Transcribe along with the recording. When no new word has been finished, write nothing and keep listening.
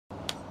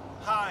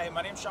Hi,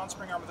 my name's Sean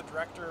Springer. I'm the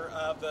director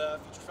of the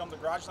feature film, The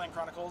Garageland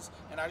Chronicles,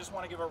 and I just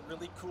want to give a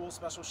really cool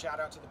special shout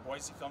out to the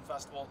Boise Film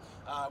Festival.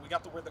 We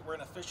got the word that we're an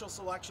official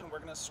selection. We're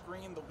going to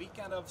screen the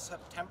weekend of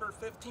September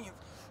 15th,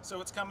 so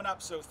it's coming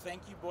up. So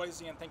thank you,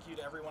 Boise, and thank you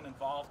to everyone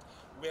involved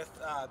with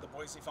the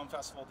Boise Film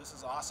Festival. This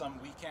is awesome.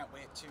 We can't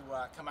wait to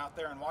come out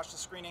there and watch the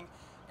screening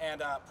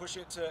and push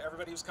it to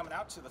everybody who's coming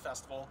out to the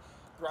festival.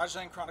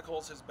 Garageland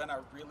Chronicles has been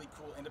a really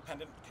cool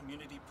independent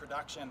community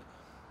production,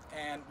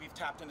 and we've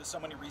tapped into so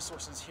many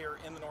resources here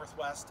in the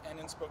Northwest and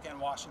in Spokane,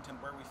 Washington,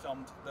 where we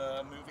filmed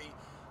the movie.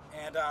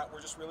 And we're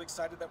just really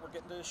excited that we're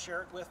getting to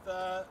share it with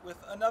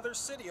another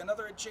city,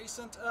 another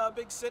adjacent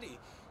big city.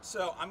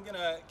 So I'm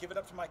gonna give it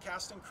up to my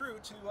cast and crew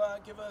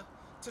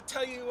to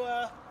tell you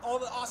all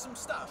the awesome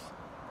stuff.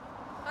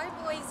 Hi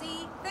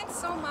Boise, thanks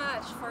so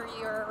much for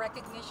your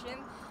recognition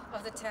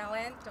of the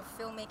talent of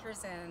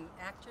filmmakers and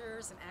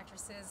actors and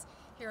actresses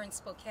here in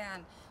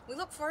Spokane. We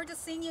look forward to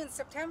seeing you in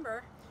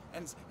September.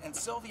 And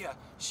Sylvia,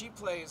 she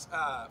plays,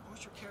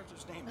 what's your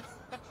character's name?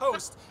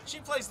 Host. She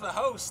plays the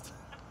host.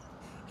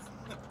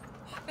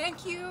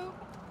 Thank you.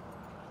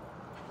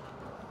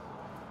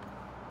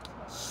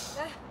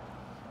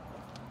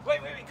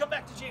 Wait, come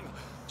back to Jamie.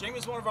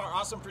 Jamie's one of our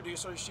awesome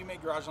producers. She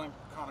made Garageland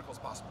Chronicles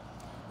possible.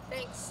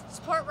 Thanks.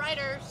 Support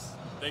writers.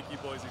 Thank you,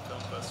 Boise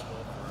Film Festival,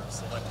 for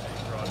selecting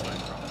Garageland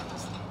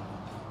Chronicles.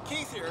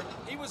 Keith here,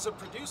 he was a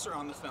producer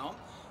on the film,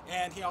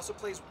 and he also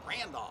plays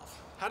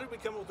Randolph. How did we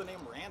come up with the name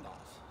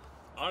Randolph?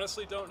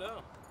 Honestly, don't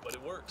know, but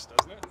it works,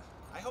 doesn't it?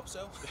 I hope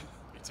so.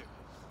 Me too.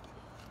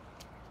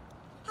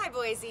 Hi,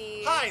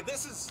 Boise. Hi,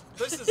 this is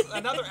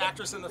another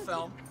actress in the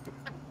film.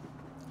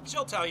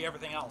 She'll tell you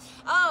everything else.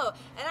 Oh,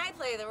 and I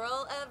play the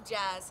role of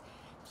Jazz.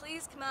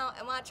 Please come out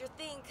and watch your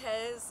thing,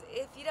 because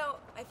if you don't,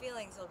 my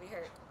feelings will be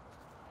hurt.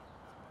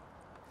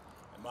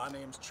 And my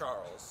name's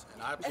Charles,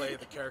 and I play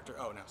the character.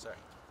 Oh, no, sorry.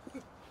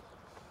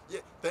 Yeah,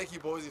 thank you,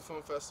 Boise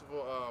Film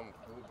Festival.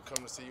 We'll be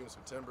coming to see you in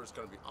September. It's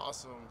going to be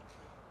awesome.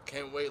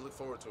 Can't wait. Look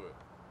forward to it.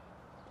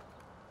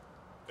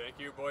 Thank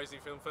you, Boise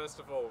Film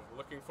Festival.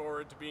 Looking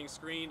forward to being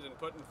screened and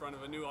put in front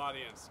of a new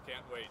audience.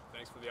 Can't wait.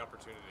 Thanks for the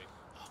opportunity.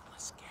 Oh,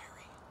 that's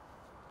scary.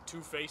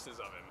 Two faces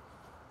of him.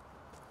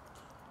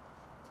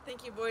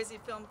 Thank you, Boise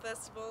Film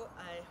Festival.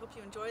 I hope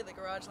you enjoyed the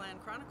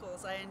Garageland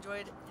Chronicles. I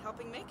enjoyed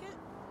helping make it.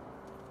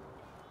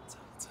 It's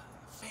a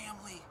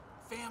family.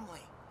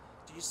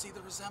 Do you see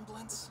the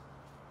resemblance?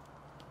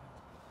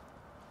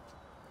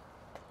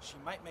 She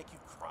might make you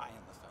cry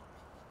in the film.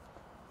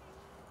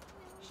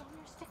 Show me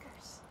your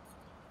stickers.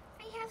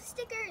 I have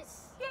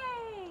stickers.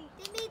 Yay!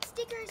 They made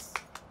stickers.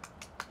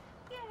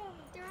 Yay!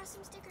 They're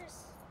awesome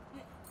stickers.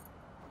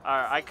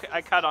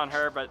 I cut on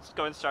her, but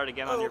go and start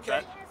again on your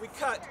bet. We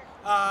cut.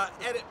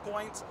 Edit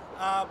point.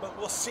 But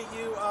we'll see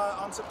you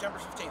on September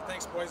 15th.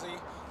 Thanks, Boise.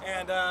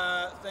 And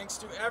thanks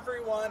to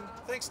everyone.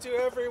 Thanks to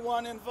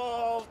everyone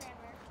involved.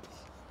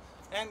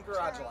 And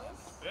Garageland.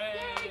 Yay!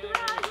 Yay,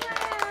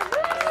 Garageland!